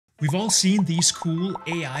We've all seen these cool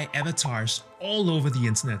AI avatars all over the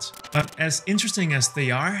internet, but as interesting as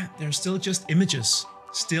they are, they're still just images,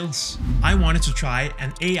 stills. I wanted to try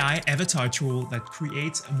an AI avatar tool that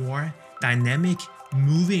creates a more dynamic,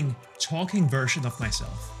 moving, talking version of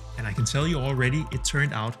myself. And I can tell you already, it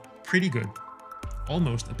turned out pretty good.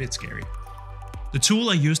 Almost a bit scary. The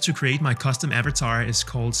tool I used to create my custom avatar is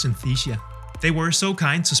called Synthesia. They were so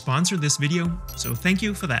kind to sponsor this video, so thank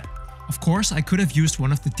you for that. Of course, I could have used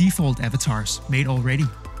one of the default avatars made already,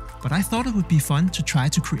 but I thought it would be fun to try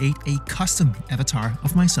to create a custom avatar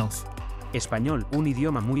of myself. Español, un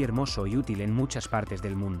idioma muy hermoso y útil en muchas partes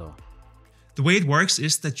del mundo. The way it works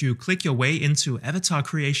is that you click your way into avatar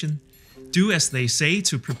creation, do as they say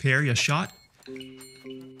to prepare your shot,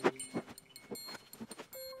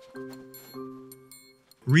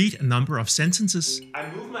 read a number of sentences.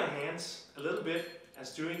 I move my hands a little bit,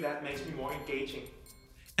 as doing that makes me more engaging.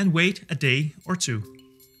 And wait a day or two.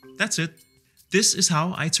 That's it. This is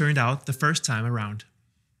how I turned out the first time around.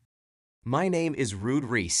 My name is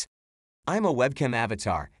Riis. I'm a webcam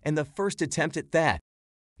avatar, and the first attempt at that.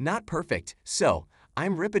 Not perfect, so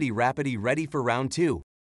I'm rippity-rappity ready for round 2.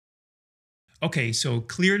 Okay, so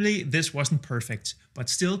clearly this wasn't perfect, but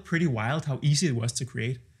still pretty wild how easy it was to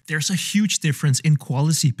create. There's a huge difference in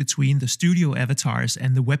quality between the studio avatars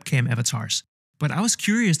and the webcam avatars. But I was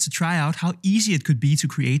curious to try out how easy it could be to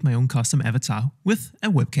create my own custom avatar with a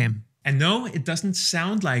webcam. And no, it doesn't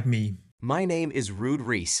sound like me. My name is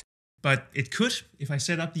Riis. But it could if I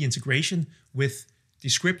set up the integration with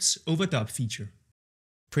Descript's overdub feature.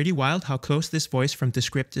 Pretty wild how close this voice from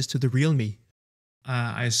Descript is to the real me.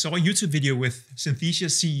 I saw a YouTube video with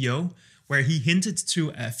Synthesia's CEO where he hinted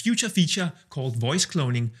to a future feature called voice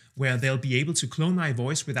cloning, where they'll be able to clone my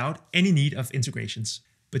voice without any need of integrations.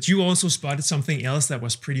 But you also spotted something else that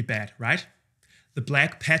was pretty bad, right? The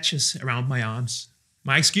black patches around my arms.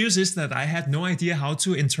 My excuse is that I had no idea how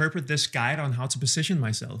to interpret this guide on how to position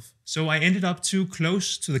myself. So I ended up too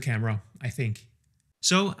close to the camera, I think.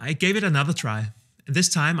 So I gave it another try. And this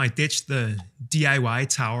time I ditched the DIY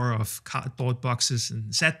tower of cardboard boxes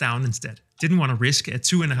and sat down instead. Didn't want to risk a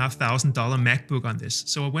 $2,500 MacBook on this,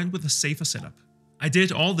 so I went with a safer setup. I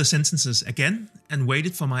did all the sentences again and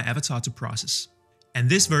waited for my avatar to process. And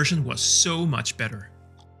this version was so much better.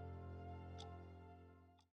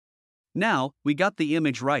 Now, we got the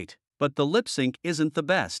image right, but the lip sync isn't the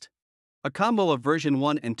best. A combo of version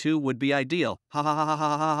 1 and 2 would be ideal. Ha ha ha ha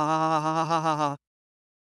ha ha ha ha ha ha.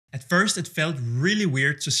 At first, it felt really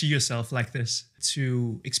weird to see yourself like this,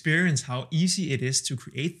 to experience how easy it is to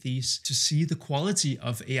create these, to see the quality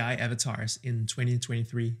of AI avatars in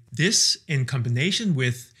 2023. This, in combination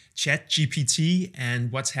with ChatGPT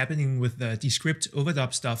and what's happening with the Descript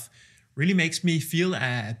overdub stuff, really makes me feel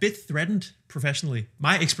a bit threatened professionally.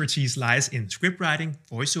 My expertise lies in script writing,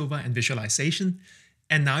 voiceover, and visualization,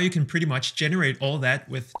 and now you can pretty much generate all that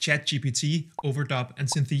with ChatGPT, overdub, and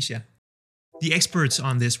Synthesia. The experts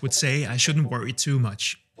on this would say I shouldn't worry too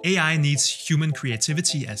much. AI needs human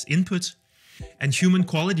creativity as input and human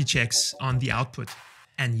quality checks on the output.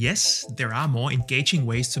 And yes, there are more engaging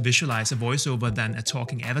ways to visualize a voiceover than a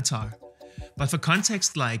talking avatar. But for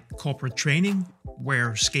context like corporate training,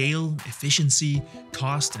 where scale, efficiency,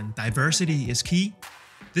 cost, and diversity is key,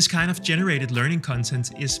 this kind of generated learning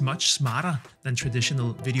content is much smarter than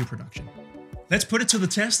traditional video production. Let's put it to the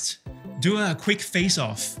test. Do a quick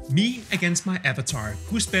face-off. Me against my avatar.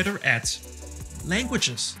 Who's better at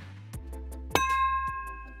languages?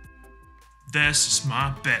 This is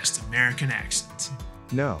my best American accent.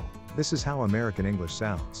 No, this is how American English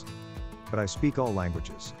sounds. But I speak all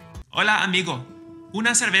languages. Hola, amigo.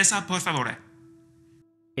 Una cerveza, por favor.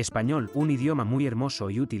 Español, un idioma muy hermoso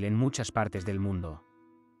y útil en muchas partes del mundo.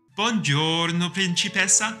 Buongiorno,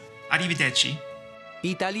 principessa. Arrivederci.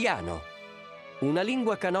 Italiano. Una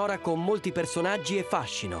lingua canora con molti personaggi e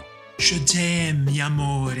fascino. Je t'aime, mi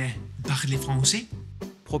amore. Parlez français?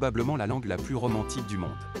 Probablement la langue la plus romantique du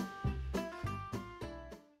monde.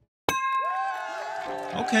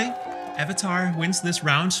 Okay, Avatar wins this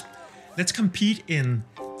round. Let's compete in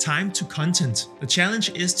time to content. The challenge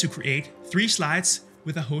is to create 3 slides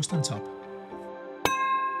with a host on top.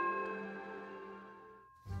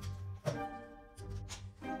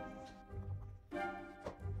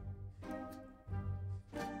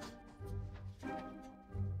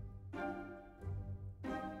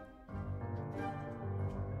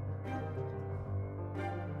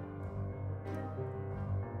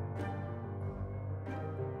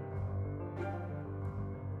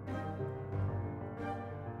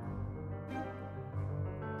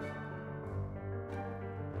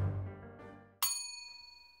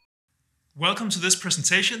 Welcome to this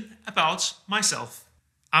presentation about myself.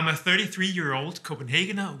 I'm a 33-year-old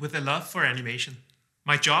Copenhagener with a love for animation.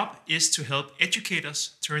 My job is to help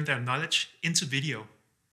educators turn their knowledge into video.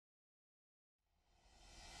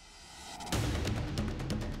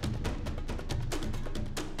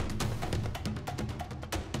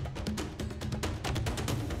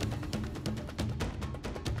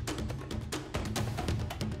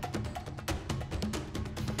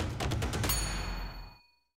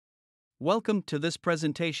 Welcome to this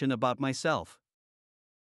presentation about myself.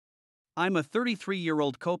 I'm a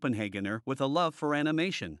 33-year-old Copenhagener with a love for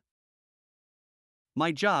animation.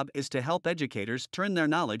 My job is to help educators turn their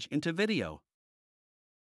knowledge into video.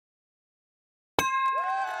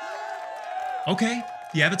 Okay,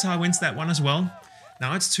 the avatar wins that one as well.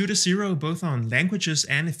 Now it's 2-0 both on languages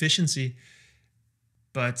and efficiency.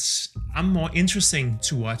 But I'm more interesting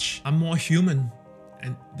to watch. I'm more human,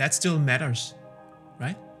 and that still matters,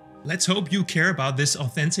 right? Let's hope you care about this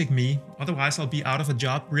authentic me, otherwise I'll be out of a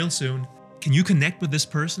job real soon. Can you connect with this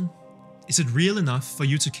person? Is it real enough for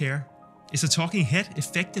you to care? Is a talking head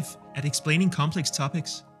effective at explaining complex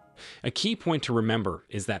topics? A key point to remember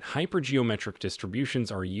is that hypergeometric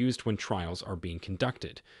distributions are used when trials are being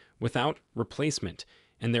conducted, without replacement,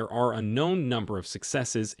 and there are a known number of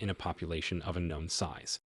successes in a population of a known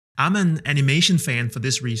size. I'm an animation fan for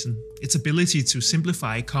this reason, its ability to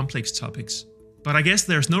simplify complex topics. But I guess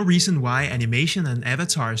there's no reason why animation and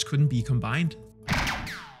avatars couldn't be combined.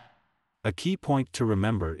 A key point to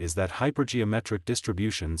remember is that hypergeometric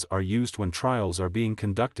distributions are used when trials are being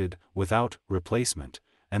conducted without replacement,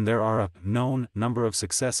 and there are a known number of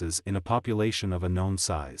successes in a population of a known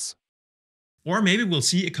size. Or maybe we'll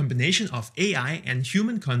see a combination of AI and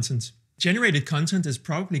human content. Generated content is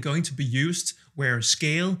probably going to be used where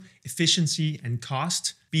scale, efficiency, and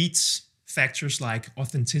cost beats factors like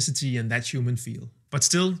authenticity and that human feel. But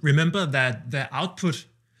still, remember that the output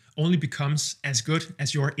only becomes as good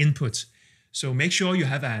as your input. So make sure you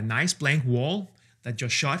have a nice blank wall, that your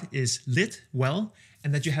shot is lit well,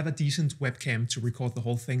 and that you have a decent webcam to record the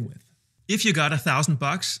whole thing with. If you got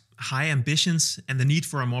 $1,000, high ambitions, and the need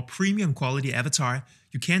for a more premium quality avatar,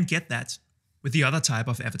 you can't get that with the other type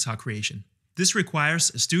of avatar creation. This requires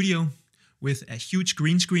a studio with a huge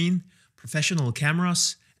green screen, professional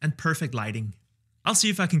cameras, and perfect lighting. I'll see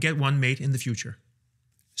if I can get one made in the future.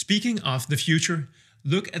 Speaking of the future,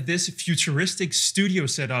 look at this futuristic studio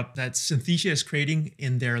setup that Synthesia is creating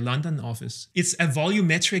in their London office. It's a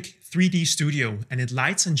volumetric 3D studio, and it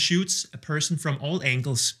lights and shoots a person from all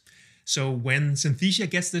angles. So when Synthesia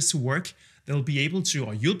gets this to work, you'll be able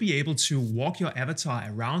to walk your avatar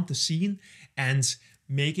around the scene and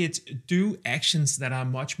make it do actions that are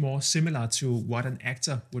much more similar to what an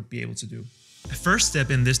actor would be able to do. A first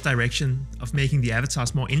step in this direction of making the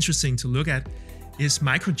avatars more interesting to look at is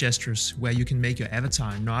micro gestures, where you can make your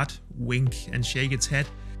avatar nod, wink, and shake its head,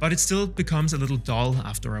 but it still becomes a little dull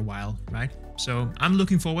after a while, right? So I'm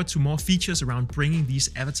looking forward to more features around bringing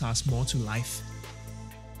these avatars more to life.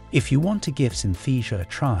 If you want to give Synthesia a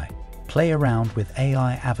try, play around with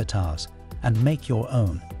AI avatars and make your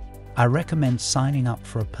own. I recommend signing up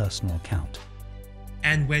for a personal account.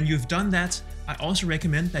 And when you've done that, I also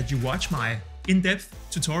recommend that you watch my in-depth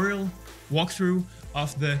tutorial walkthrough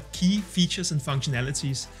of the key features and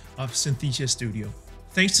functionalities of Synthesia Studio.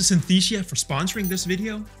 Thanks to Synthesia for sponsoring this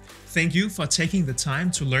video. Thank you for taking the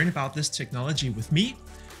time to learn about this technology with me,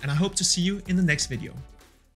 and I hope to see you in the next video.